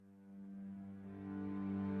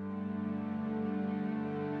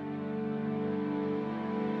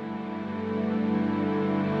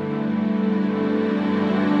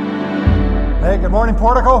Good morning,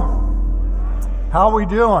 Portico. How are we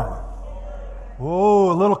doing?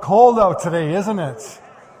 Oh, a little cold out today, isn't it?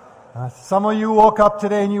 Some of you woke up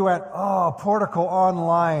today and you went, oh, Portico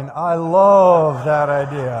Online. I love that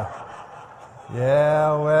idea.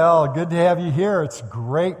 Yeah, well, good to have you here. It's a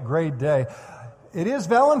great day. It is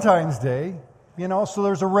Valentine's Day, so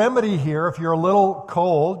there's a remedy here. If you're a little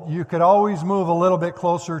cold, you could always move a little bit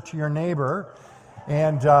closer to your neighbor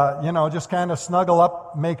and, just kind of snuggle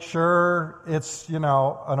up, make sure it's, an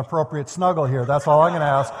appropriate snuggle here. That's all I'm going to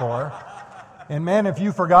ask for. And man, if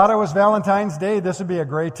you forgot it was Valentine's Day, this would be a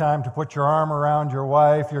great time to put your arm around your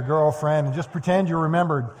wife, your girlfriend, and just pretend you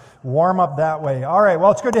remembered. Warm up that way. All right,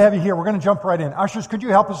 well, it's good to have you here. We're going to jump right in. Ushers, could you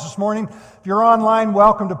help us this morning? If you're online,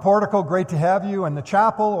 welcome to Portico. Great to have you. In the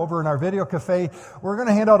chapel, over in our video cafe, we're going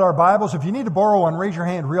to hand out our Bibles. If you need to borrow one, raise your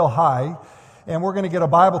hand real high. And we're going to get a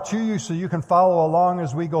Bible to you so you can follow along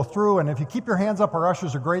as we go through. And if you keep your hands up, our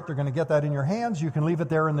ushers are great. They're going to get that in your hands. You can leave it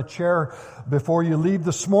there in the chair before you leave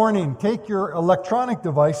this morning. Take your electronic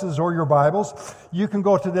devices or your Bibles. You can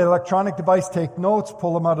go to the electronic device, take notes,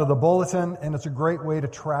 pull them out of the bulletin, and it's a great way to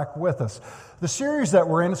track with us. The series that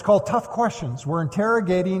we're in is called Tough Questions. We're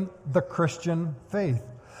interrogating the Christian faith.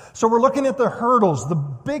 So we're looking at the hurdles, the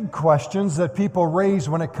big questions that people raise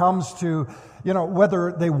when it comes to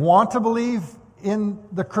whether they want to believe in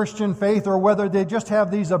the Christian faith or whether they just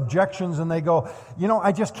have these objections and they go,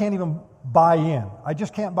 I just can't even buy in. I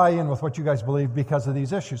just can't buy in with what you guys believe because of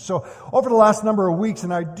these issues. So over the last number of weeks,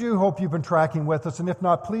 and I do hope you've been tracking with us, and if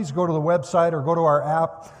not, please go to the website or go to our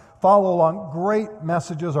app. Follow along. Great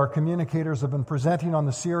messages our communicators have been presenting on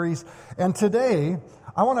the series. And today,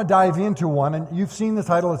 I want to dive into one, and you've seen the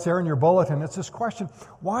title, it's there in your bulletin. It's this question,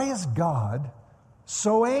 why is God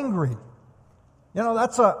so angry?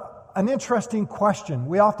 That's an interesting question.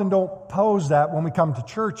 We often don't pose that when we come to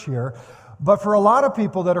church here. But for a lot of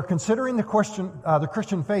people that are considering the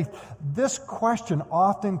Christian faith, this question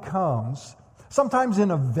often comes sometimes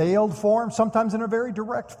in a veiled form, sometimes in a very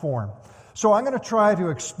direct form. So I'm going to try to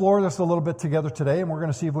explore this a little bit together today, and we're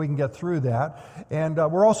going to see if we can get through that. And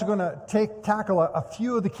we're also going to tackle a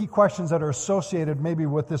few of the key questions that are associated maybe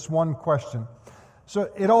with this one question.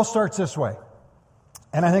 So it all starts this way.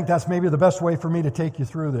 And I think that's maybe the best way for me to take you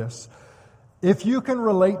through this. If you can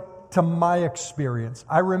relate to my experience,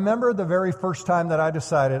 I remember the very first time that I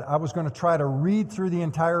decided I was going to try to read through the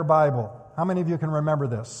entire Bible. How many of you can remember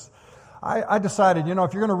this? I decided, if you're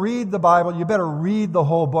going to read the Bible, you better read the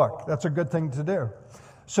whole book. That's a good thing to do.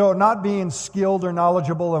 So not being skilled or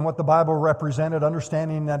knowledgeable in what the Bible represented,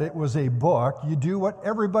 understanding that it was a book, you do what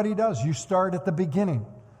everybody does. You start at the beginning.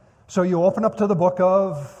 So you open up to the book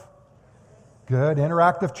of... Good,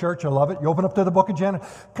 interactive church, I love it. You open up to the book of Genesis,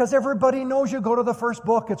 because everybody knows you go to the first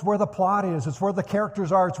book. It's where the plot is. It's where the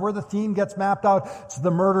characters are. It's where the theme gets mapped out. It's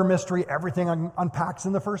the murder mystery. Everything unpacks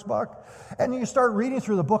in the first book. And you start reading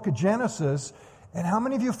through the book of Genesis, and how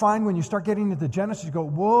many of you find when you start getting into Genesis, you go,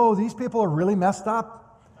 whoa, these people are really messed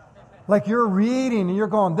up? Like you're reading and you're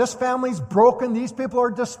going, this family's broken. These people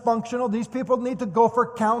are dysfunctional. These people need to go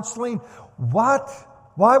for counseling. What?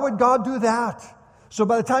 Why would God do that? So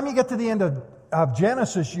by the time you get to the end of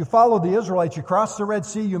Genesis, you follow the Israelites, you cross the Red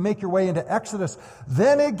Sea, you make your way into Exodus,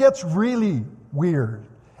 then it gets really weird.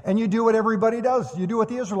 And you do what everybody does. You do what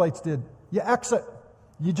the Israelites did. You exit.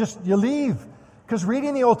 You leave. Because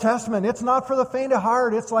reading the Old Testament, it's not for the faint of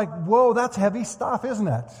heart. It's like, whoa, that's heavy stuff, isn't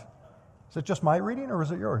it? Is it just my reading or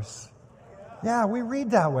is it yours? Yeah, we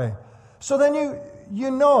read that way. So then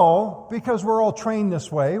because we're all trained this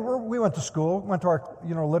way, we went to school, went to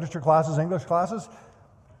our literature classes, English classes,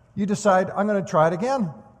 you decide, I'm going to try it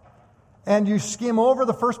again. And you skim over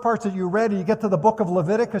the first parts that you read, and you get to the book of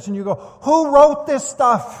Leviticus, and you go, who wrote this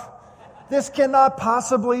stuff? This cannot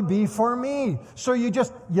possibly be for me. So you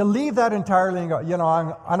leave that entirely and go,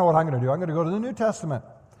 I know what I'm going to do. I'm going to go to the New Testament.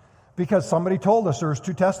 Because somebody told us there's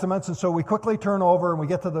two testaments, and so we quickly turn over and we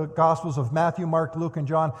get to the Gospels of Matthew, Mark, Luke, and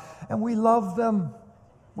John, and we love them.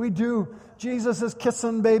 We do. Jesus is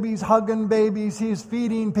kissing babies, hugging babies. He's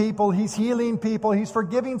feeding people. He's healing people. He's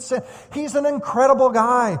forgiving sin. He's an incredible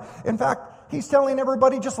guy. In fact, he's telling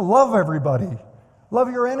everybody, just love everybody. Love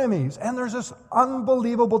your enemies. And there's this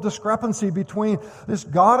unbelievable discrepancy between this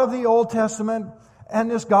God of the Old Testament and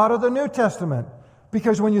this God of the New Testament.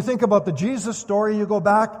 Because when you think about the Jesus story, you go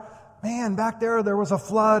back, man, back there was a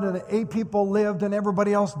flood and 8 people lived and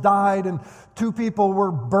everybody else died and 2 people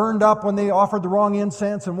were burned up when they offered the wrong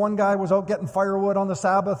incense and one guy was out getting firewood on the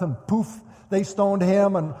Sabbath and poof, they stoned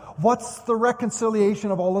him. And what's the reconciliation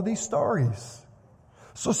of all of these stories?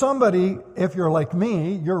 So somebody, if you're like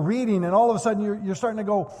me, you're reading and all of a sudden you're starting to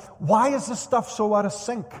go, why is this stuff so out of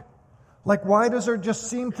sync? Like, why does there just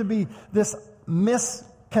seem to be this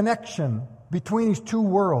misconnection between these two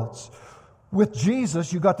worlds. With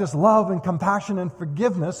Jesus, you got this love and compassion and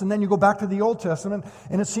forgiveness, and then you go back to the Old Testament,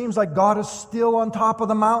 and it seems like God is still on top of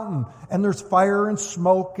the mountain, and there's fire and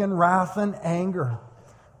smoke and wrath and anger.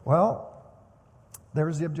 Well,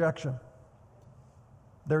 there's the objection.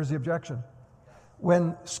 There's the objection.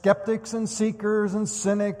 When skeptics and seekers and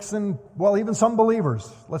cynics and, well, even some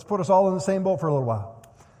believers, let's put us all in the same boat for a little while.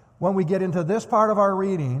 When we get into this part of our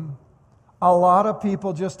reading, a lot of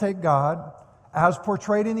people just take God as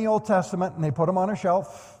portrayed in the Old Testament, and they put him on a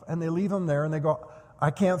shelf, and they leave him there, and they go, I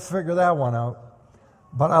can't figure that one out,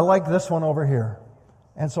 but I like this one over here,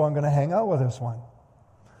 and so I'm going to hang out with this one.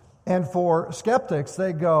 And for skeptics,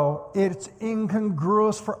 they go, it's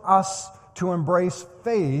incongruous for us to embrace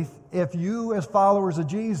faith if you, as followers of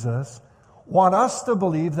Jesus, want us to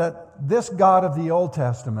believe that this God of the Old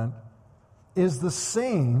Testament is the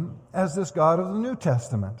same as this God of the New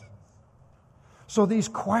Testament. So these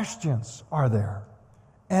questions are there,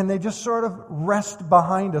 and they just sort of rest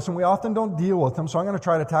behind us, and we often don't deal with them, so I'm going to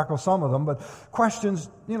try to tackle some of them. But questions,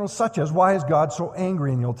 such as, why is God so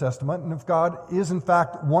angry in the Old Testament? And if God is in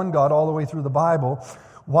fact one God all the way through the Bible,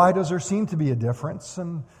 why does there seem to be a difference?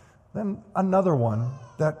 And then another one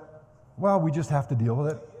that, well, we just have to deal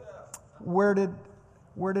with it. Where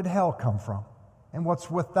did hell come from? And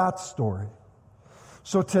what's with that story?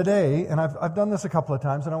 So today, and I've done this a couple of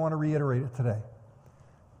times, and I want to reiterate it today.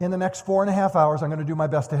 In the next 4.5 hours, I'm going to do my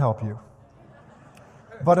best to help you.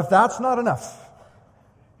 But if that's not enough,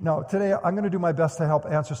 no, today I'm going to do my best to help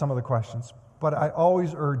answer some of the questions. But I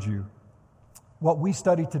always urge you, what we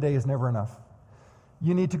study today is never enough.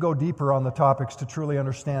 You need to go deeper on the topics to truly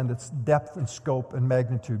understand its depth and scope and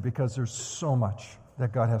magnitude, because there's so much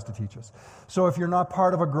that God has to teach us. So if you're not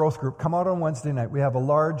part of a growth group, come out on Wednesday night. We have a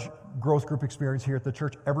large growth group experience here at the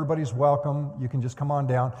church. Everybody's welcome. You can just come on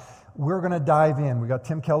down. We're going to dive in. We got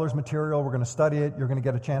Tim Keller's material. We're going to study it. You're going to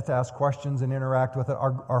get a chance to ask questions and interact with it.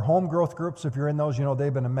 Our home growth groups, if you're in those,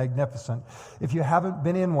 they've been magnificent. If you haven't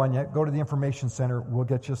been in one yet, go to the information center. We'll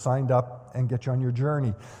get you signed up and get you on your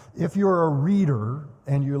journey. If you're a reader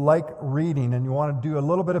and you like reading and you want to do a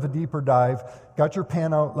little bit of a deeper dive, got your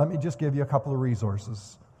pen out, let me just give you a couple of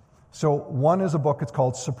resources. So one is a book. It's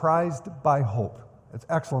called Surprised by Hope. It's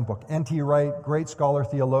an excellent book. N.T. Wright, great scholar,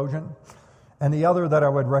 theologian. And the other that I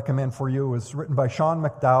would recommend for you is written by Sean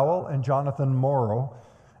McDowell and Jonathan Morrow,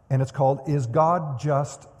 and it's called Is God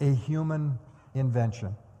Just a Human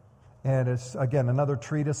Invention? And it's, again, another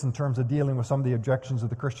treatise in terms of dealing with some of the objections of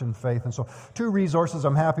the Christian faith. And so 2 resources.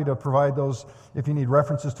 I'm happy to provide those if you need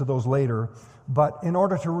references to those later. But in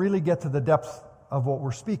order to really get to the depth of what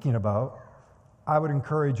we're speaking about, I would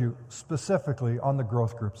encourage you specifically on the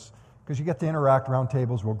growth groups, because you get to interact around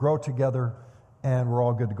tables. We'll grow together, and we're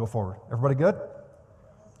all good to go forward. Everybody good?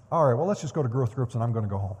 All right, well, let's just go to growth groups, and I'm going to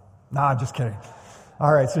go home. Nah, I'm just kidding.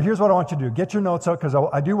 All right, so here's what I want you to do. Get your notes out, because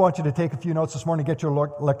I do want you to take a few notes this morning. Get your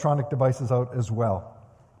electronic devices out as well.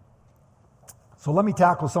 So let me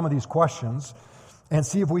tackle some of these questions and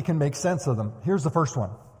see if we can make sense of them. Here's the first one.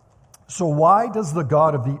 So why does the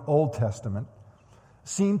God of the Old Testament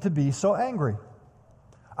seem to be so angry?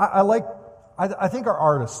 I think our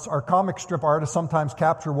artists, our comic strip artists, sometimes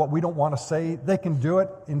capture what we don't want to say. They can do it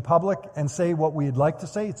in public and say what we'd like to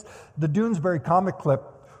say. It's the Doonesbury comic clip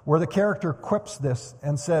where the character quips this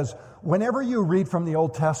and says, whenever you read from the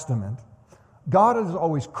Old Testament, God is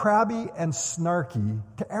always crabby and snarky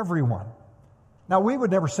to everyone. Now, we would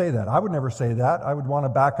never say that. I would never say that. I would want to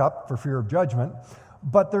back up for fear of judgment.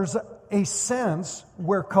 But there's a sense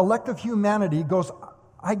where collective humanity goes,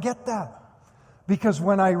 I get that. Because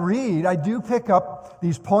when I read, I do pick up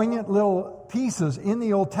these poignant little pieces in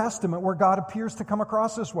the Old Testament where God appears to come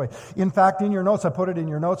across this way. In fact, in your notes, I put it in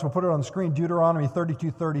your notes, we'll put it on the screen, Deuteronomy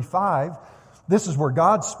 32:35. This is where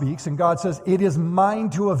God speaks, and God says, it is mine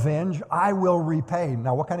to avenge, I will repay.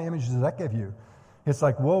 Now, what kind of image does that give you? It's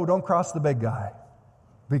like, whoa, don't cross the big guy.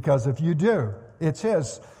 Because if you do, it's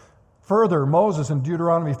his. Further, Moses in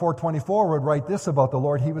Deuteronomy 4:24 would write this about the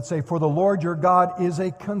Lord. He would say, for the Lord your God is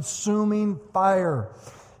a consuming fire.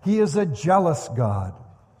 He is a jealous God.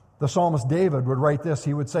 The psalmist David would write this.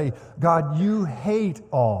 He would say, God, you hate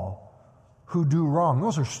all who do wrong.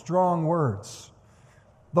 Those are strong words.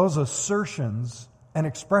 Those assertions and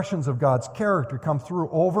expressions of God's character come through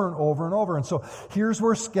over and over and over. And so here's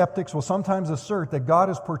where skeptics will sometimes assert that God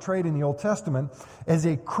is portrayed in the Old Testament as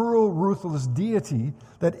a cruel, ruthless deity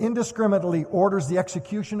that indiscriminately orders the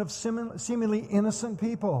execution of seemingly innocent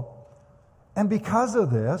people. And because of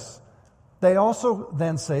this, they also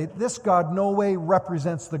then say, this God no way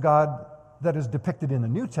represents the God that is depicted in the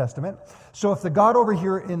New Testament. So if the God over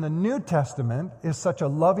here in the New Testament is such a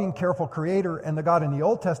loving, careful creator, and the God in the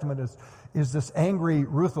Old Testament is this angry,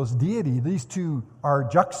 ruthless deity, these two are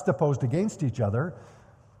juxtaposed against each other,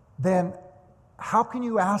 then how can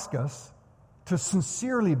you ask us to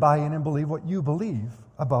sincerely buy in and believe what you believe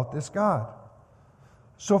about this God?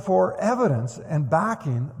 So for evidence and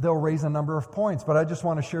backing, they'll raise a number of points, but I just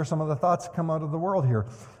want to share some of the thoughts that come out of the world here.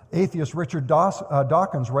 Atheist Richard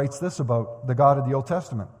Dawkins writes this about the God of the Old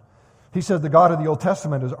Testament. He says the God of the Old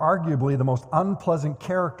Testament is arguably the most unpleasant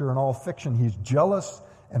character in all fiction. He's jealous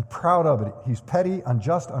and proud of it. He's petty,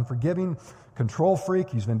 unjust, unforgiving, control freak.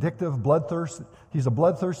 He's vindictive, bloodthirsty. He's a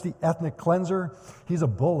bloodthirsty ethnic cleanser. He's a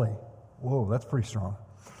bully. Whoa, that's pretty strong.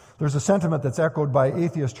 There's a sentiment that's echoed by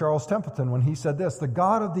atheist Charles Templeton when he said this: the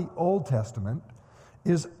God of the Old Testament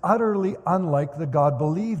is utterly unlike the God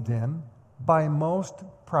believed in by most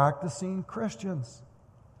practicing Christians.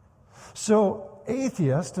 So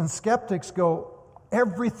atheists and skeptics go,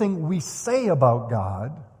 everything we say about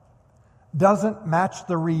God doesn't match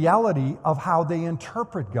the reality of how they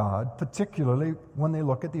interpret God, particularly when they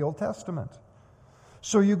look at the Old Testament.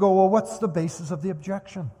 So you go, well, what's the basis of the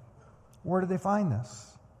objection? Where do they find this?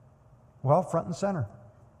 Well, front and center.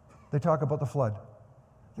 They talk about the flood.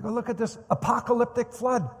 They go, look at this apocalyptic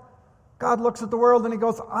flood. God looks at the world and he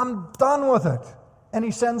goes, I'm done with it. And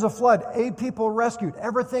he sends a flood. 8 people rescued.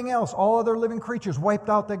 Everything else, all other living creatures wiped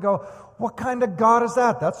out. They go, what kind of God is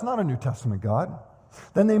that? That's not a New Testament God.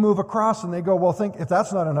 Then they move across and they go, well, think if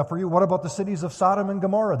that's not enough for you, what about the cities of Sodom and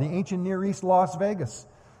Gomorrah, the ancient Near East Las Vegas?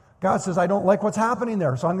 God says, I don't like what's happening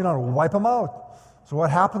there, so I'm going to wipe them out. So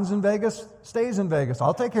what happens in Vegas stays in Vegas.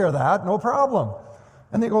 I'll take care of that, no problem.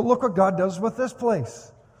 And they go, look what God does with this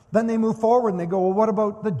place. Then they move forward and they go, well, what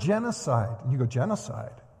about the genocide? And you go,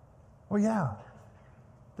 genocide? Well, yeah,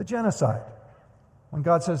 the genocide. When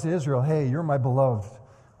God says to Israel, hey, you're my beloved.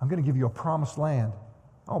 I'm going to give you a promised land.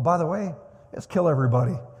 Oh, by the way, just kill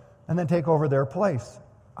everybody and then take over their place.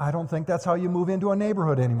 I don't think that's how you move into a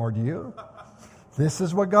neighborhood anymore, do you? This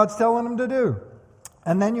is what God's telling them to do.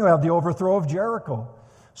 And then you have the overthrow of Jericho.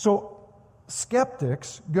 So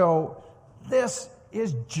skeptics go, this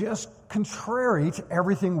is just contrary to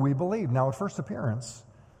everything we believe. Now, at first appearance,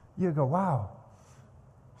 you go, wow.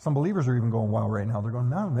 Some believers are even going, wow, right now. They're going,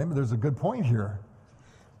 no, maybe there's a good point here.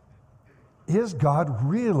 Is God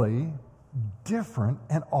really different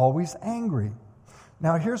and always angry?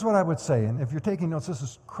 Now, here's what I would say, and if you're taking notes, this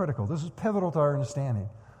is critical. This is pivotal to our understanding.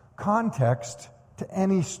 Context to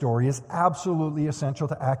any story is absolutely essential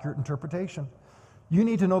to accurate interpretation. You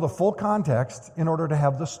need to know the full context in order to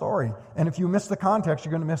have the story. And if you miss the context,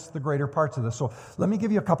 you're going to miss the greater parts of this. So let me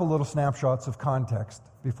give you a couple little snapshots of context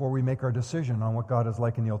before we make our decision on what God is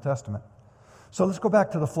like in the Old Testament. So let's go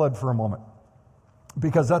back to the flood for a moment,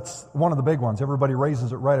 because that's one of the big ones. Everybody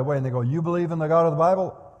raises it right away, and they go, you believe in the God of the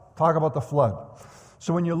Bible? Talk about the flood.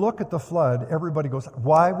 So when you look at the flood, everybody goes,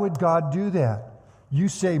 why would God do that? You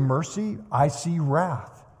say mercy, I see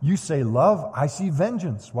wrath. You say love, I see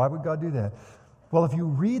vengeance. Why would God do that? Well, if you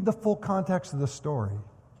read the full context of the story,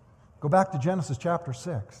 go back to Genesis chapter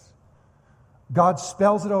 6. God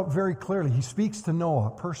spells it out very clearly. He speaks to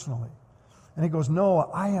Noah personally. And he goes, Noah,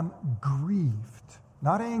 I am grieved,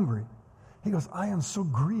 not angry. He goes, I am so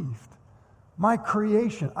grieved. My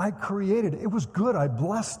creation, I created it. It was good. I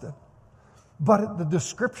blessed it. But the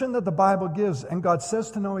description that the Bible gives, and God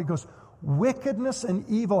says to Noah, he goes, wickedness and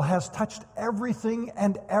evil has touched everything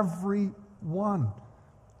and everyone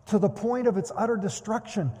to the point of its utter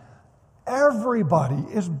destruction. Everybody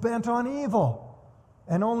is bent on evil.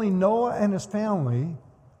 And only Noah and his family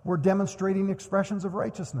were demonstrating expressions of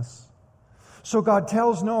righteousness. So God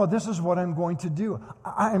tells Noah, this is what I'm going to do.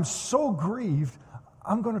 I am so grieved,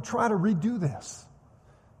 I'm going to try to redo this.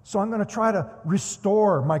 So I'm going to try to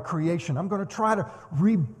restore my creation. I'm going to try to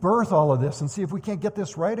rebirth all of this and see if we can't get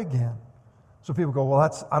this right again. So people go, well,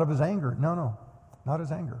 that's out of his anger. No, not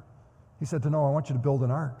his anger. He said to Noah, I want you to build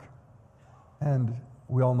an ark. And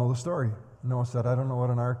we all know the story. Noah said, I don't know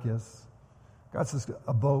what an ark is. God says,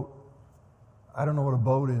 a boat. I don't know what a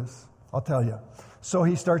boat is. I'll tell you. So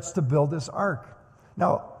he starts to build this ark.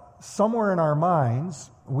 Now, somewhere in our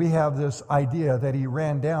minds, we have this idea that he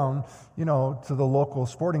ran down, to the local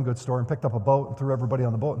sporting goods store and picked up a boat and threw everybody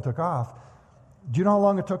on the boat and took off. Do you know how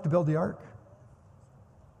long it took to build the ark?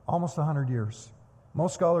 Almost 100 years.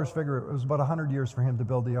 Most scholars figure it was about 100 years for him to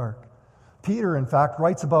build the ark. Peter, in fact,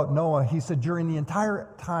 writes about Noah. He said during the entire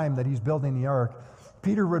time that he's building the ark,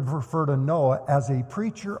 Peter would refer to Noah as a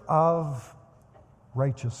preacher of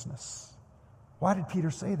righteousness. Why did Peter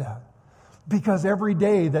say that? Because every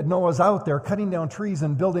day that Noah's out there cutting down trees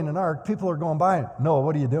and building an ark, people are going by, Noah,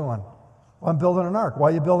 what are you doing? Well, I'm building an ark. Why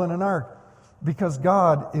are you building an ark? Because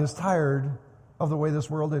God is tired of the way this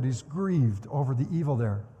world is. He's grieved over the evil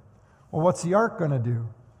there. Well, what's the ark going to do?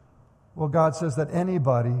 Well, God says that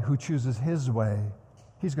anybody who chooses His way,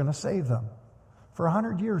 He's going to save them. For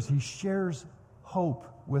 100 years, He shares hope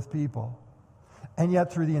with people. And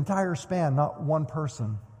yet, through the entire span, not one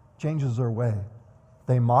person changes their way.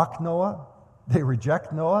 They mock Noah, they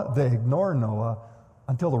reject Noah, they ignore Noah,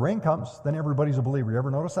 until the rain comes, then everybody's a believer. You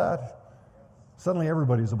ever notice that? Suddenly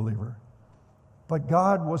everybody's a believer. But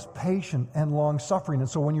God was patient and long-suffering. And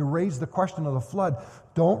so when you raise the question of the flood,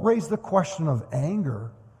 don't raise the question of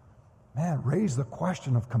anger. Man, raise the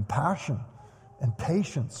question of compassion and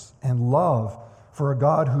patience and love for a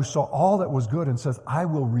God who saw all that was good and says, I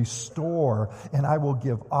will restore and I will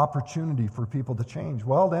give opportunity for people to change.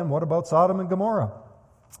 Well, then, what about Sodom and Gomorrah?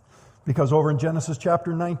 Because over in Genesis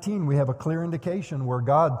chapter 19, we have a clear indication where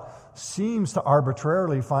God seems to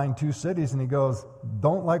arbitrarily find two cities and He goes,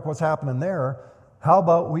 don't like what's happening there. How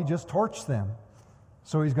about we just torch them?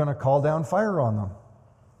 So He's going to call down fire on them.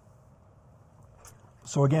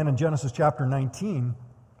 So again, in Genesis chapter 19,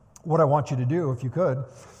 what I want you to do, if you could,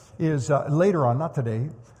 is later on, not today,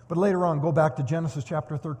 but later on, go back to Genesis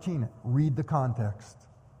chapter 13. Read the context.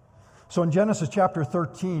 So in Genesis chapter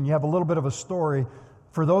 13, you have a little bit of a story.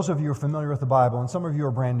 For those of you who are familiar with the Bible, and some of you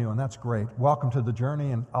are brand new, and that's great. Welcome to the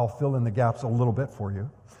journey, and I'll fill in the gaps a little bit for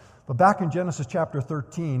you. But back in Genesis chapter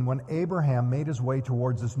 13, when Abraham made his way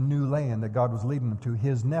towards this new land that God was leading him to,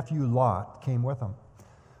 his nephew Lot came with him.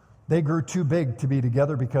 They grew too big to be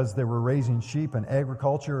together because they were raising sheep and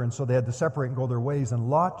agriculture, and so they had to separate and go their ways. And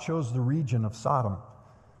Lot chose the region of Sodom.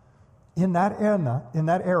 In that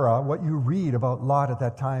era, what you read about Lot at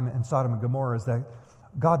that time in Sodom and Gomorrah is that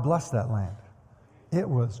God blessed that land. It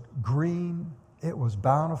was green, it was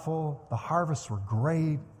bountiful, the harvests were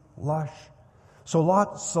great, lush. So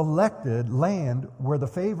Lot selected land where the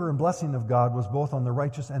favor and blessing of God was both on the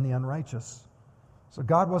righteous and the unrighteous. So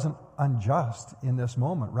God wasn't unjust in this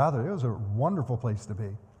moment. Rather, it was a wonderful place to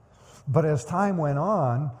be. But as time went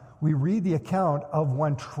on, we read the account of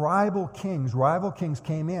when rival kings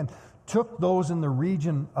came in, took those in the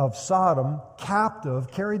region of Sodom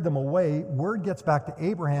captive, carried them away. Word gets back to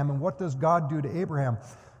Abraham, and what does God do to Abraham?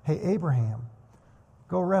 Hey, Abraham,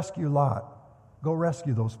 go rescue Lot. Go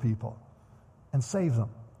rescue those people and save them.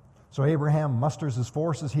 So Abraham musters his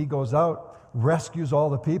forces. He goes out, rescues all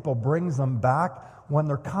the people, brings them back. When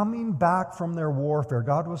they're coming back from their warfare,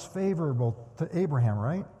 God was favorable to Abraham,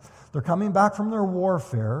 right? They're coming back from their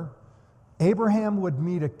warfare. Abraham would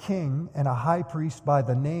meet a king and a high priest by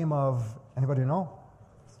the name of, anybody know?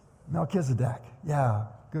 Melchizedek. Yeah,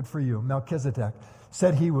 good for you. Melchizedek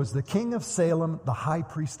said he was the king of Salem, the high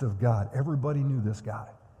priest of God. Everybody knew this guy.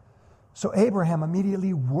 So Abraham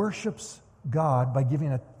immediately worships God by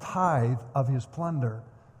giving a tithe of his plunder.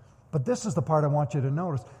 But this is the part I want you to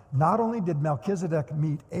notice. Not only did Melchizedek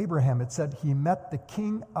meet Abraham, it said he met the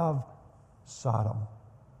king of Sodom.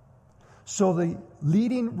 So the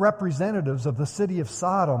leading representatives of the city of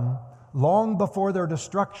Sodom, long before their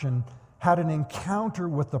destruction, had an encounter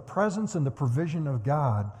with the presence and the provision of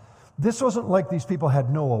God. This wasn't like these people had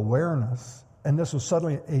no awareness, and this was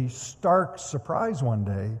suddenly a stark surprise one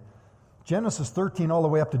day. Genesis 13 all the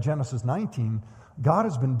way up to Genesis 19, God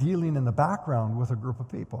has been dealing in the background with a group of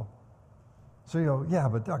people. So you go, yeah,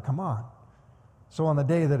 but come on. So on the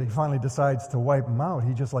day that He finally decides to wipe them out,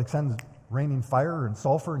 He just sends raining fire and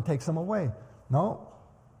sulfur and takes them away. No.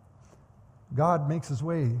 God makes His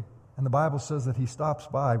way, and the Bible says that He stops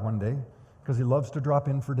by one day because He loves to drop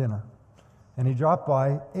in for dinner. And He dropped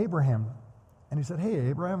by Abraham, and He said, hey,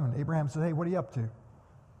 Abraham. And Abraham said, hey, what are you up to?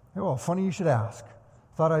 Hey, well, funny you should ask.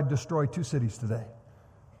 Thought I'd destroy 2 cities today.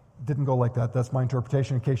 Didn't go like that. That's my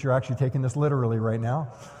interpretation in case you're actually taking this literally right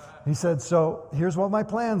now. He said, so here's what my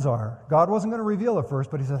plans are. God wasn't going to reveal it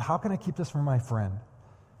first, but He said, how can I keep this from my friend?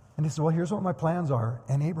 And He said, well, here's what my plans are.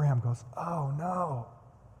 And Abraham goes, oh, no.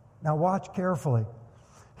 Now watch carefully.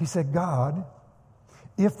 He said, God,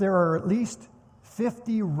 if there are at least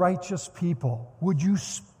 50 righteous people, would you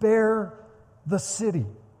spare the city?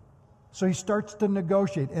 So he starts to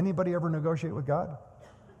negotiate. Anybody ever negotiate with God?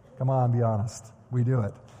 Come on, be honest. We do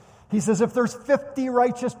it. He says, if there's 50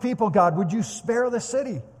 righteous people, God, would you spare the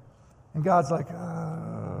city? And God's like,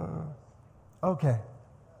 okay.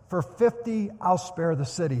 For 50, I'll spare the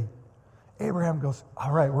city. Abraham goes,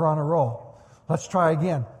 all right, we're on a roll. Let's try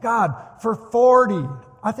again. God, for 40.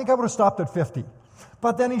 I think I would have stopped at 50.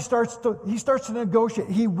 But then he starts to negotiate.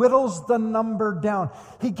 He whittles the number down.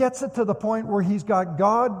 He gets it to the point where he's got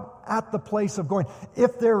God at the place of going,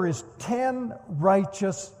 if there is 10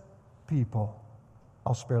 righteous people,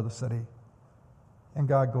 I'll spare the city. And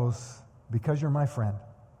God goes, because you're my friend,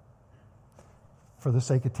 for the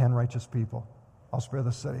sake of 10 righteous people, I'll spare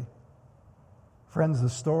the city. Friends, the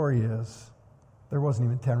story is there wasn't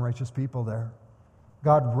even 10 righteous people there.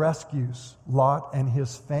 God rescues Lot and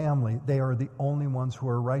his family. They are the only ones who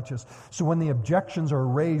are righteous. So when the objections are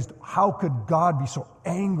raised, how could God be so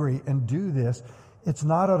angry and do this? It's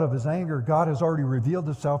not out of his anger. God has already revealed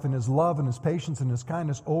himself in his love and his patience and his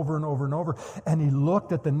kindness over and over and over. And he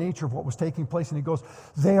looked at the nature of what was taking place and he goes,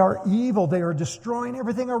 they are evil. They are destroying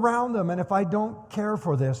everything around them. And if I don't care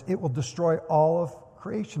for this, it will destroy all of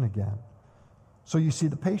creation again. So you see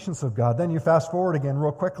the patience of God. Then you fast forward again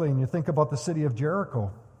real quickly and you think about the city of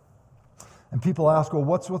Jericho. And people ask, well,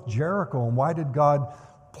 what's with Jericho? And why did God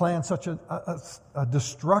plan such a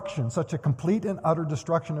destruction, such a complete and utter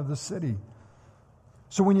destruction of the city?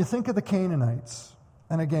 So when you think of the Canaanites,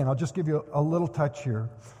 and again, I'll just give you a little touch here,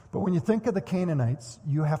 but when you think of the Canaanites,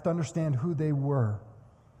 you have to understand who they were.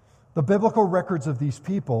 The biblical records of these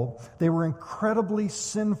people, they were incredibly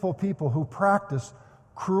sinful people who practiced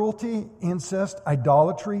cruelty, incest,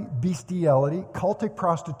 idolatry, bestiality, cultic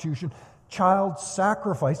prostitution, child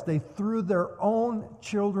sacrifice. They threw their own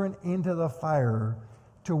children into the fire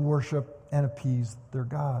to worship and appease their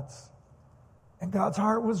gods. And God's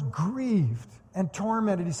heart was grieved and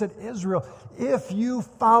tormented. He said, Israel, if you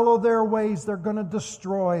follow their ways, they're going to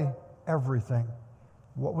destroy everything.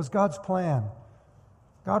 What was God's plan?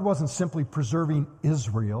 God wasn't simply preserving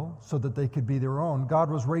Israel so that they could be their own. God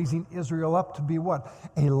was raising Israel up to be what?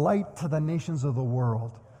 A light to the nations of the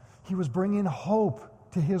world. He was bringing hope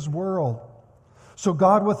to his world. So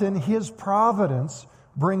God within his providence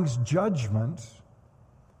brings judgment,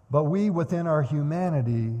 but we within our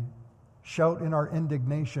humanity shout in our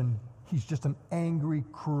indignation, he's just an angry,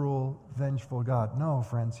 cruel, vengeful God. No,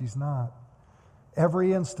 friends, he's not.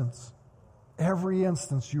 Every instance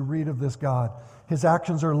you read of this God, his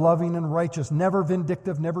actions are loving and righteous, never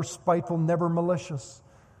vindictive, never spiteful, never malicious.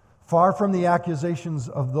 Far from the accusations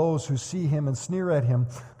of those who see him and sneer at him,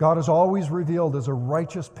 God is always revealed as a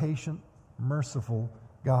righteous, patient, merciful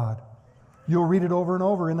God. You'll read it over and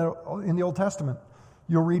over in the Old Testament.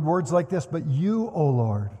 You'll read words like this, but you, O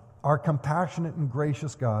Lord, are compassionate and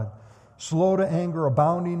gracious God, slow to anger,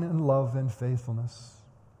 abounding in love and faithfulness.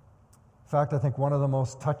 In fact, I think one of the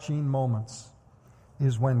most touching moments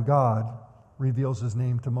is when God reveals his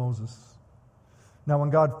name to Moses. Now,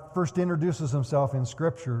 when God first introduces himself in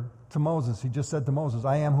Scripture to Moses, he just said to Moses,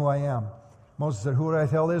 I am who I am. Moses said, who would I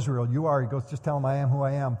tell Israel? You are. He goes, just tell him I am who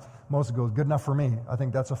I am. Moses goes, good enough for me. I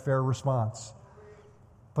think that's a fair response.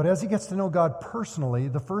 But as he gets to know God personally,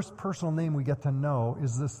 the first personal name we get to know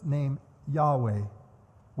is this name Yahweh,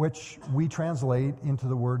 which we translate into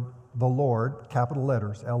the word the Lord, capital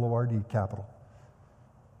letters, L-O-R-D, capital.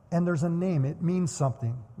 And there's a name. It means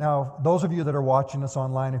something. Now, those of you that are watching us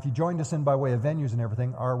online, if you joined us in by way of venues and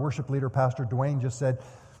everything, our worship leader, Pastor Dwayne, just said,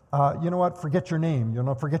 you know what, forget your name.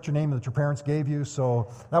 Forget your name that your parents gave you. So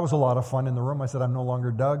that was a lot of fun in the room. I said, I'm no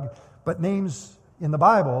longer Doug. But names in the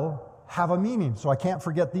Bible have a meaning, so I can't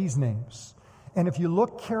forget these names. And if you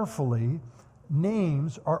look carefully,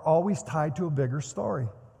 names are always tied to a bigger story.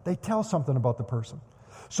 They tell something about the person.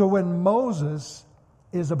 So when Moses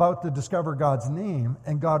is about to discover God's name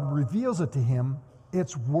and God reveals it to him,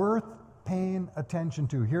 it's worth paying attention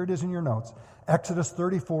to. Here it is in your notes. Exodus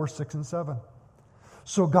 34, 6 and 7.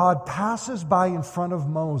 So God passes by in front of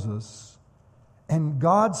Moses, and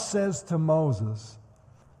God says to Moses,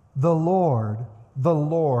 the Lord,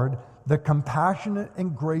 the compassionate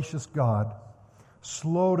and gracious God,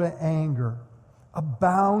 slow to anger,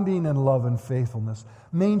 abounding in love and faithfulness,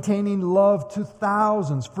 maintaining love to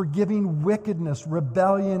thousands, forgiving wickedness,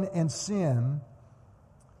 rebellion, and sin,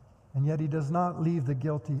 and yet he does not leave the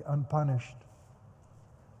guilty unpunished.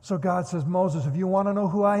 So God says, Moses, if you want to know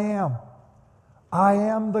who I am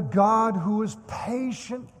the God who is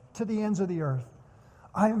patient to the ends of the earth.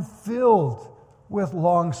 I am filled with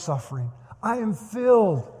long suffering. I am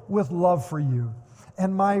filled with love for you.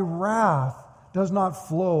 And my wrath does not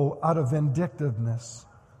flow out of vindictiveness,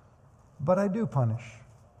 but I do punish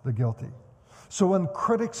the guilty. So when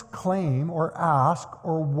critics claim or ask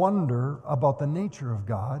or wonder about the nature of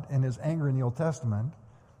God and his anger in the Old Testament,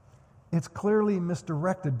 it's clearly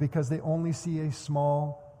misdirected because they only see a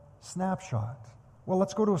small snapshot. Well,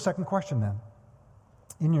 let's go to a second question then.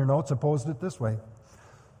 In your notes, I posed it this way.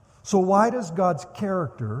 So why does God's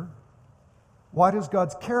character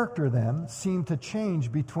then seem to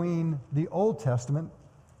change between the Old Testament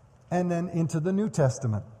and then into the New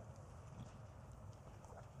Testament?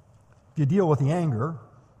 If you deal with the anger,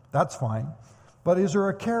 that's fine. But is there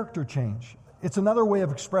a character change? It's another way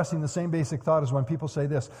of expressing the same basic thought as when people say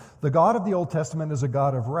this: the God of the Old Testament is a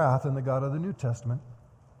God of wrath, and the God of the New Testament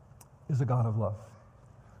is a God of love.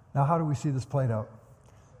 Now, how do we see this played out?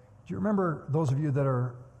 Do you remember, those of you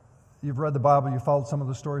that you've read the Bible, you followed some of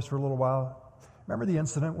the stories for a little while? Remember the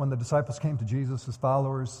incident when the disciples came to Jesus, his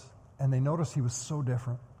followers, and they noticed he was so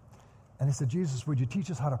different. And they said, Jesus, would you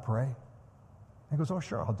teach us how to pray? And he goes, oh,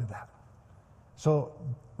 sure, I'll do that. So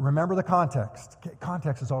remember the context. Okay,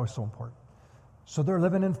 context is always so important. So they're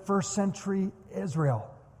living in first century Israel.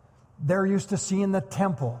 They're used to seeing the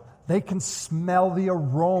temple. They can smell the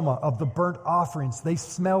aroma of the burnt offerings. They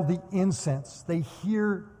smell the incense. They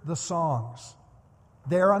hear the songs.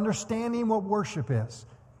 They're understanding what worship is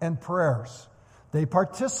and prayers. They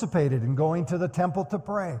participated in going to the temple to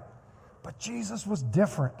pray. But Jesus was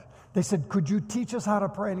different. They said, could you teach us how to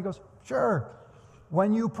pray? And he goes, sure.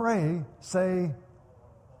 When you pray, say,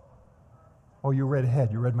 oh, you read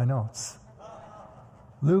ahead. You read my notes.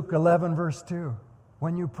 Luke 11, verse 2.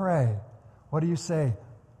 When you pray, what do you say?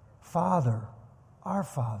 Father, our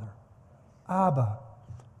Father, Abba,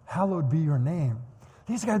 hallowed be your name.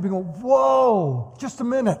 These guys be going, whoa, just a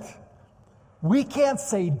minute. We can't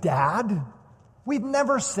say dad. We've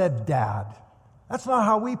never said dad. That's not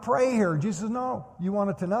how we pray here. Jesus says, no, you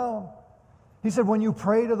wanted to know. He said, when you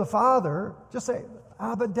pray to the Father, just say,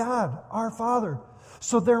 Abba, Dad, our Father.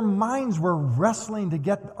 So their minds were wrestling to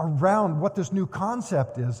get around what this new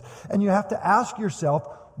concept is. And you have to ask yourself,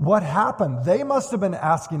 what happened? They must have been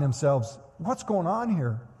asking themselves, what's going on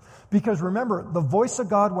here? Because remember, the voice of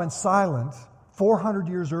God went silent 400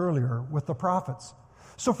 years earlier with the prophets.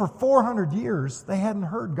 So for 400 years, they hadn't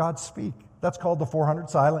heard God speak. That's called the 400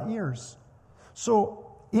 silent years.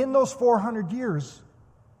 So in those 400 years,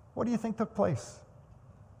 what do you think took place?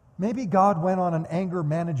 Maybe God went on an anger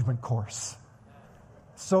management course.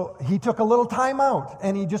 So he took a little time out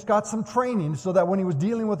and he just got some training so that when he was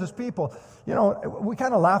dealing with his people, we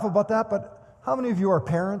kind of laugh about that, but how many of you are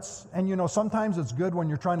parents? And sometimes it's good when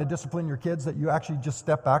you're trying to discipline your kids that you actually just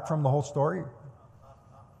step back from the whole story.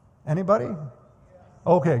 Anybody?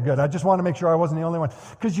 Okay, good. I just want to make sure I wasn't the only one.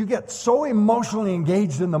 Because you get so emotionally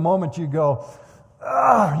engaged in the moment, you go,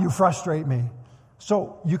 you frustrate me.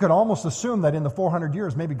 So you can almost assume that in the 400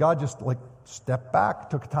 years, maybe God just stepped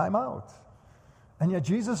back, took time out. And yet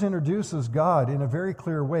Jesus introduces God in a very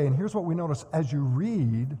clear way. And here's what we notice as you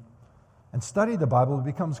read and study the Bible, it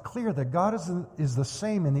becomes clear that God is the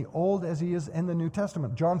same in the Old as he is in the New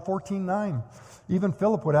Testament. John 14:9. Even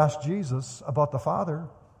Philip would ask Jesus about the Father.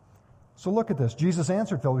 So look at this. Jesus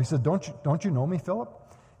answered Philip. He said, don't you know me, Philip?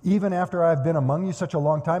 Even after I've been among you such a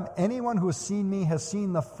long time, anyone who has seen me has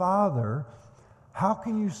seen the Father. How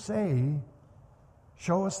can you say,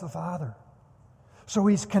 show us the Father? So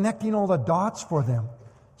he's connecting all the dots for them.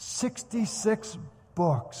 66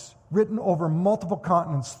 books written over multiple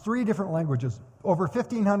continents, 3 different languages, over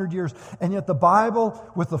 1,500 years. And yet the Bible,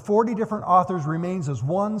 with the 40 different authors, remains as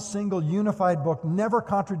one single unified book, never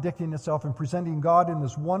contradicting itself and presenting God in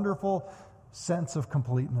this wonderful sense of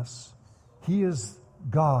completeness. He is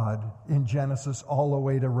God in Genesis all the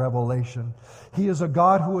way to Revelation. He is a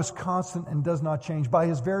God who is constant and does not change. By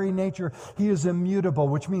his very nature, he is immutable,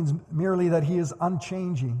 which means merely that he is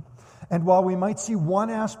unchanging. And while we might see one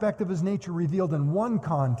aspect of his nature revealed in one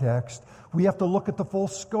context, we have to look at the full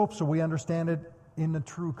scope so we understand it in the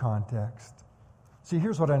true context. See,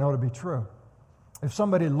 here's what I know to be true. If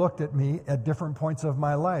somebody looked at me at different points of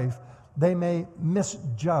my life, they may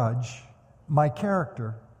misjudge my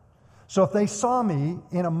character. So if they saw me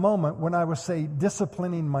in a moment when I was, say,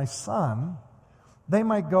 disciplining my son, they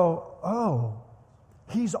might go, oh,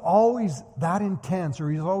 he's always that intense,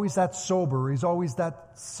 or he's always that sober, or he's always that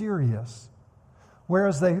serious.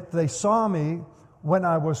 Whereas they saw me when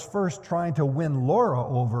I was first trying to win Laura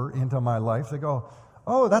over into my life, they go,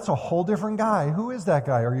 oh, that's a whole different guy. Who is that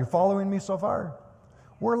guy? Are you following me so far?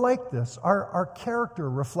 We're like this. Our character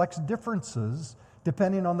reflects differences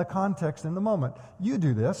depending on the context in the moment. You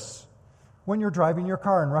do this when you're driving your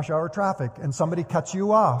car in rush hour traffic and somebody cuts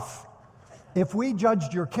you off. If we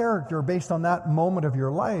judged your character based on that moment of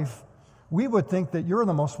your life, we would think that you're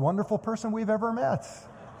the most wonderful person we've ever met.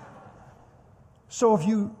 So if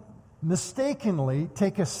you mistakenly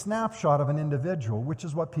take a snapshot of an individual, which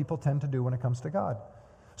is what people tend to do when it comes to God.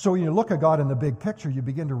 So when you look at God in the big picture, you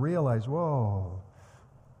begin to realize, whoa,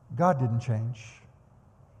 God didn't change.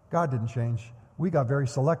 God didn't change. We got very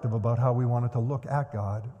selective about how we wanted to look at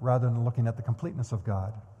God rather than looking at the completeness of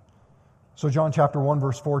God. So John chapter 1,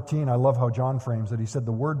 verse 14, I love how John frames it. He said,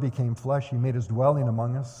 the Word became flesh. He made his dwelling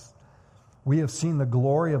among us. We have seen the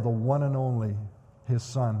glory of the one and only, his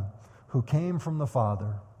Son, who came from the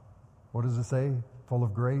Father. What does it say? Full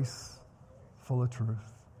of grace, full of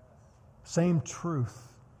truth. Same truth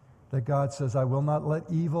that God says, I will not let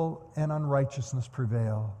evil and unrighteousness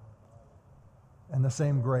prevail. And the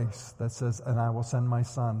same grace that says, and I will send my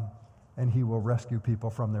Son, and he will rescue people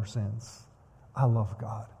from their sins. I love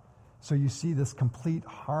God. So you see this complete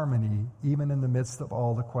harmony, even in the midst of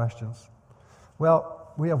all the questions.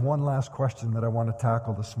 Well, we have one last question that I want to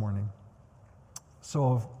tackle this morning.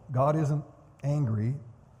 So if God isn't angry,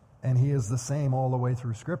 and he is the same all the way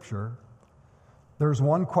through Scripture, there's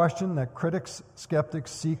one question that critics,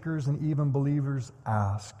 skeptics, seekers, and even believers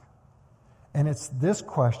ask. And it's this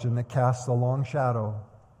question that casts a long shadow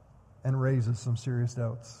and raises some serious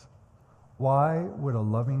doubts. Why would a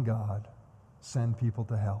loving God send people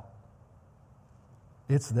to hell?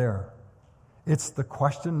 It's there. It's the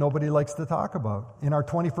question nobody likes to talk about. In our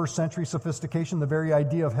 21st century sophistication, the very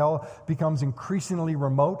idea of hell becomes increasingly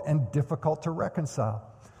remote and difficult to reconcile.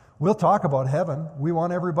 We'll talk about heaven. We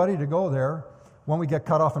want everybody to go there. When we get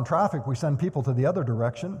cut off in traffic, we send people to the other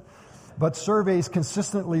direction. But surveys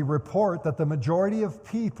consistently report that the majority of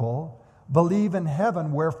people believe in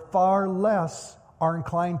heaven, where far less are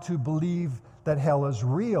inclined to believe that hell is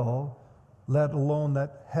real, let alone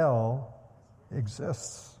that hell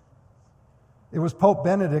exists. It was Pope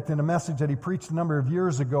Benedict in a message that he preached a number of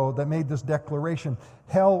years ago that made this declaration.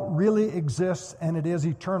 Hell really exists, and it is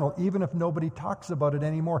eternal, even if nobody talks about it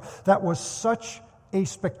anymore. That was such a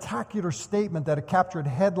spectacular statement that it captured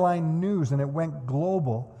headline news and it went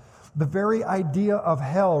global. The very idea of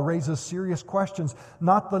hell raises serious questions,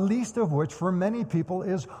 not the least of which for many people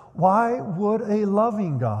is, why would a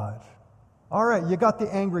loving God? All right, you got the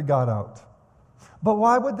angry God out. But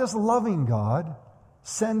why would this loving God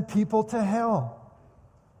send people to hell?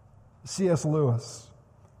 C.S. Lewis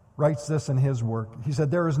writes this in his work. He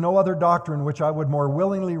said, there is no other doctrine which I would more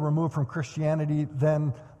willingly remove from Christianity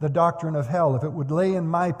than the doctrine of hell. If it would lay in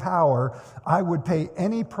my power, I would pay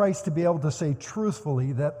any price to be able to say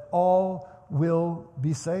truthfully that all will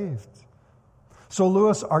be saved. So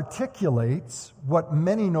Lewis articulates what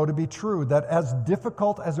many know to be true, that as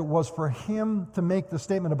difficult as it was for him to make the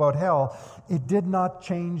statement about hell, it did not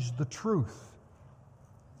change the truth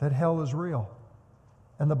that hell is real.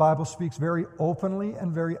 And the Bible speaks very openly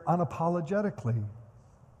and very unapologetically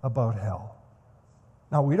about hell.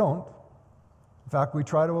 Now, we don't. In fact, we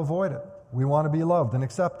try to avoid it. We want to be loved and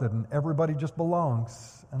accepted, and everybody just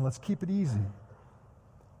belongs. And let's keep it easy.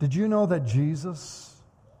 Did you know that Jesus,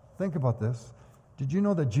 think about this, did you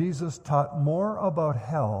know that Jesus taught more about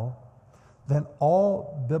hell than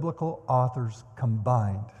all biblical authors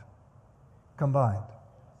combined? Combined.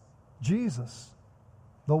 Jesus,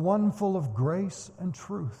 the one full of grace and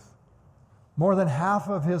truth. More than half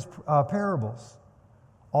of his parables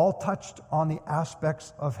all touched on the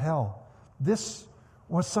aspects of hell. This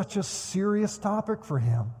was such a serious topic for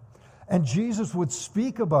him. And Jesus would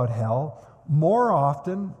speak about hell more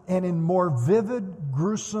often and in more vivid,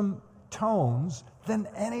 gruesome tones than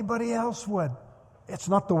anybody else would. It's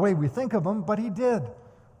not the way we think of him, but he did.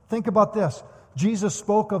 Think about this. Jesus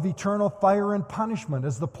spoke of eternal fire and punishment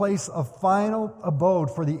as the place of final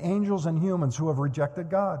abode for the angels and humans who have rejected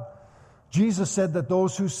God. Jesus said that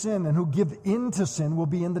those who sin and who give in to sin will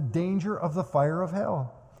be in the danger of the fire of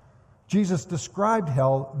hell. Jesus described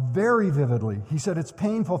hell very vividly. He said it's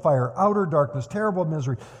painful fire, outer darkness, terrible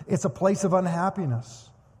misery. It's a place of unhappiness.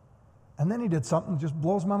 And then he did something that just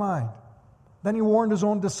blows my mind. Then he warned his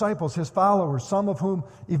own disciples, his followers, some of whom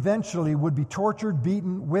eventually would be tortured,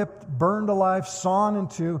 beaten, whipped, burned alive, sawn in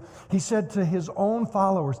two. He said to his own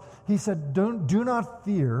followers, he said, do not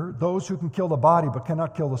fear those who can kill the body but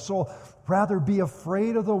cannot kill the soul. Rather, be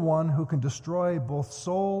afraid of the one who can destroy both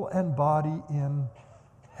soul and body in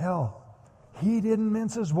hell. He didn't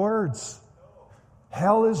mince his words.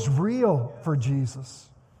 Hell is real for Jesus.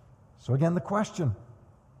 So again, the question,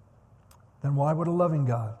 then why would a loving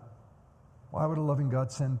God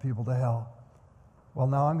send people to hell? Well,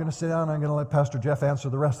 now I'm going to sit down and I'm going to let Pastor Jeff answer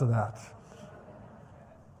the rest of that.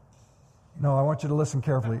 No, I want you to listen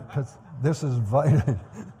carefully, because this is vital.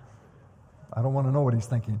 I don't want to know what he's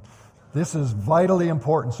thinking. This is vitally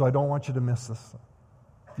important, so I don't want you to miss this.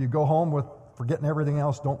 If you go home with forgetting everything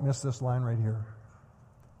else, don't miss this line right here,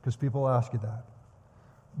 because people ask you that.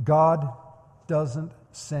 God doesn't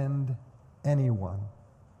send anyone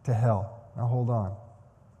to hell. Now hold on.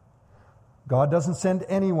 God doesn't send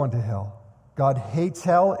anyone to hell. God hates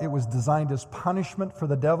hell. It was designed as punishment for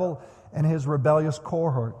the devil and his rebellious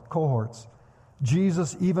cohorts.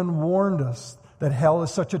 Jesus even warned us that hell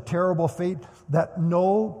is such a terrible fate that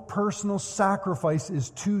no personal sacrifice is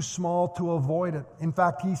too small to avoid it. In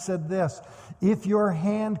fact, he said this, if your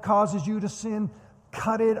hand causes you to sin,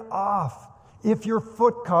 cut it off. If your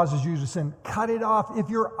foot causes you to sin, cut it off. If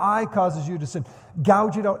your eye causes you to sin,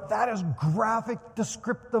 gouge it out. That is graphic,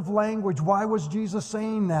 descriptive language. Why was Jesus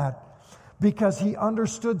saying that? Because he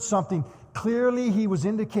understood something. Clearly, he was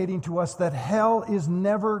indicating to us that hell is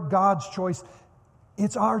never God's choice.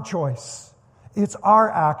 It's our choice. It's our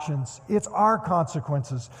actions. It's our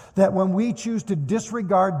consequences. That when we choose to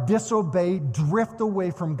disregard, disobey, drift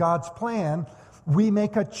away from God's plan, we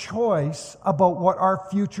make a choice about what our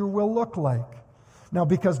future will look like. Now,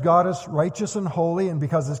 because God is righteous and holy, and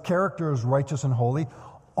because His character is righteous and holy,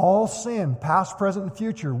 all sin, past, present, and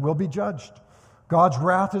future, will be judged. God's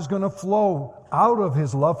wrath is going to flow out of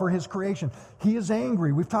His love for His creation. He is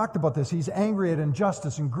angry. We've talked about this. He's angry at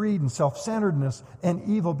injustice and greed and self-centeredness and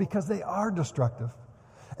evil because they are destructive.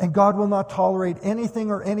 And God will not tolerate anything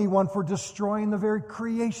or anyone for destroying the very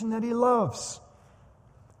creation that He loves.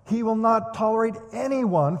 He will not tolerate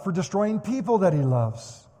anyone for destroying people that He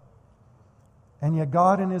loves. And yet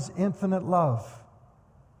God in His infinite love,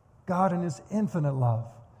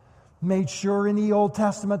 made sure in the Old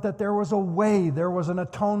Testament that there was a way, there was an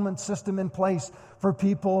atonement system in place for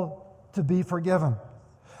people to be forgiven.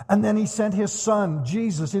 And then He sent His Son,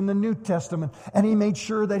 Jesus, in the New Testament, and He made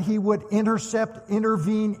sure that He would intercept,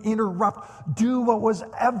 intervene, interrupt, do what was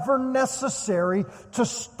ever necessary to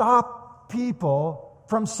stop people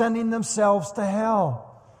from sending themselves to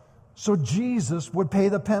hell. So Jesus would pay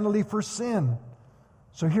the penalty for sin.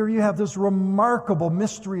 So here you have this remarkable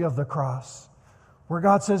mystery of the cross, where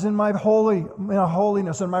God says, in my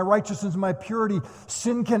holiness and my righteousness and my purity,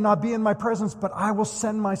 sin cannot be in my presence, but I will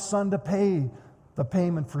send my Son to pay the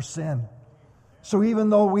payment for sin. So even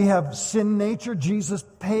though we have sin nature, Jesus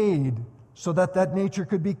paid so that that nature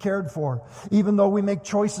could be cared for. Even though we make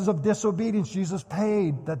choices of disobedience, Jesus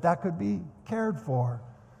paid that that could be cared for.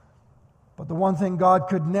 But the one thing God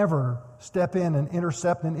could never step in and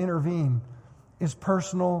intercept and intervene is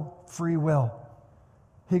personal free will.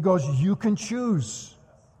 He goes, you can choose.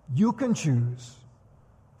 You can choose.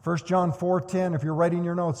 1 John 4:10, if you're writing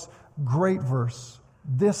your notes, great verse.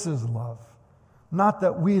 This is love. Not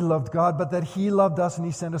that we loved God, but that He loved us and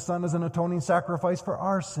He sent His Son as an atoning sacrifice for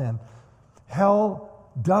our sin. Hell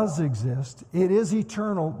does exist. It is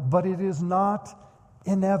eternal, but it is not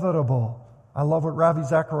inevitable. I love what Ravi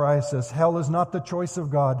Zacharias says. Hell is not the choice of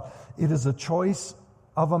God. It is a choice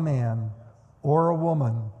of a man or a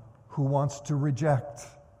woman who wants to reject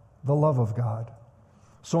the love of God.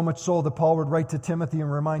 So much so that Paul would write to Timothy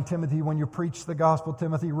and remind Timothy, when you preach the gospel,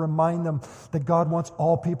 Timothy, remind them that God wants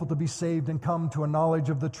all people to be saved and come to a knowledge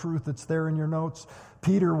of the truth that's there in your notes.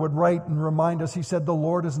 Peter would write and remind us, he said, the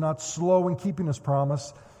Lord is not slow in keeping His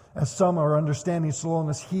promise, as some are understanding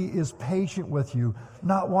slowness. He is patient with you,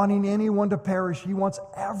 not wanting anyone to perish. He wants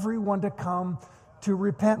everyone to come to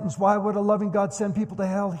repentance. Why would a loving God send people to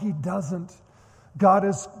hell? He doesn't. God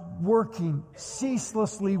is working,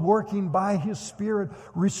 ceaselessly working by His Spirit,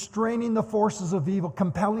 restraining the forces of evil,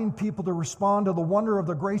 compelling people to respond to the wonder of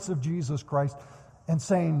the grace of Jesus Christ, and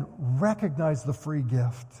saying, recognize the free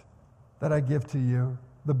gift that I give to you.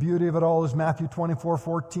 The beauty of it all is Matthew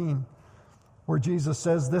 24:14, where Jesus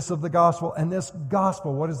says this of the gospel. And this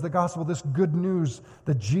gospel, what is the gospel? This good news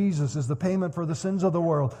that Jesus is the payment for the sins of the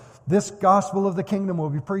world. This gospel of the kingdom will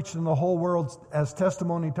be preached in the whole world as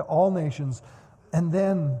testimony to all nations, and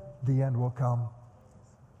then the end will come.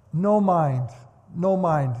 No mind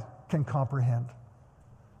can comprehend.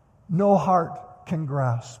 No heart can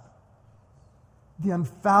grasp the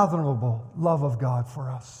unfathomable love of God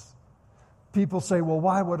for us. People say, well,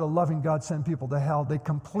 why would a loving God send people to hell? They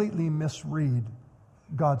completely misread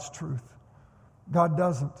God's truth. God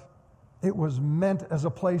doesn't. It was meant as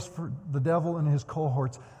a place for the devil and his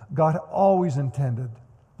cohorts. God always intended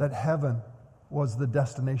that heaven was the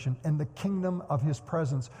destination and the kingdom of His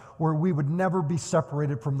presence, where we would never be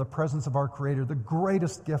separated from the presence of our Creator. The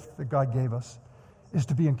greatest gift that God gave us is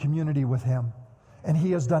to be in community with Him. And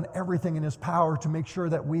He has done everything in His power to make sure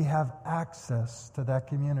that we have access to that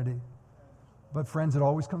community. But friends, it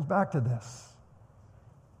always comes back to this.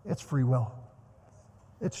 It's free will.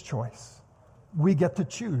 It's choice. We get to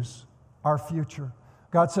choose our future.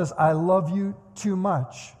 God says, I love you too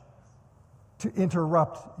much to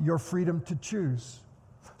interrupt your freedom to choose.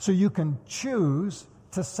 So you can choose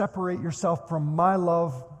to separate yourself from my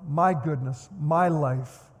love, my goodness, my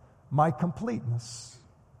life, my completeness.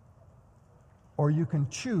 Or you can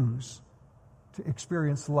choose to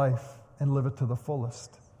experience life and live it to the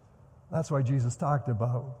fullest. That's why Jesus talked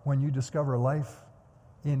about when you discover life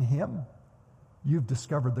in Him, you've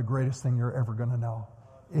discovered the greatest thing you're ever going to know.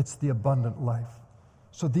 It's the abundant life.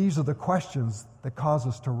 So these are the questions that cause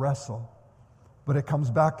us to wrestle. But it comes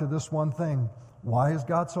back to this one thing. Why is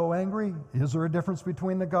God so angry? Is there a difference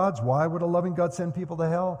between the gods? Why would a loving God send people to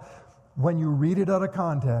hell? When you read it out of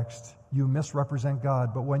context, you misrepresent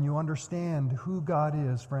God. But when you understand who God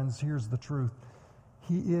is, friends, here's the truth.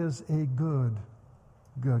 He is a good,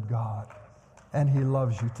 good God. And He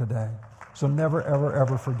loves you today. So never, ever,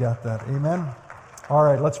 ever forget that. Amen? All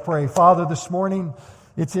right, let's pray. Father, this morning,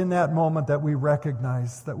 it's in that moment that we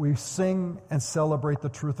recognize, that we sing and celebrate the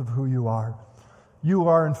truth of who You are. You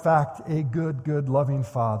are, in fact, a good, good, loving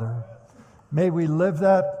Father. May we live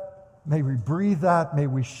that. May we breathe that. May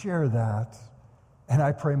we share that. And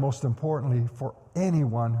I pray most importantly for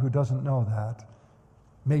anyone who doesn't know that.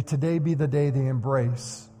 May today be the day they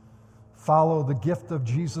embrace. Follow the gift of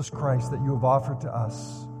Jesus Christ that You have offered to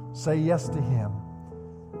us. Say yes to Him.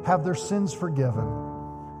 Have their sins forgiven.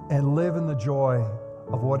 And live in the joy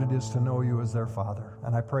of what it is to know You as their Father.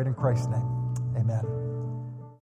 And I pray it in Christ's name. Amen.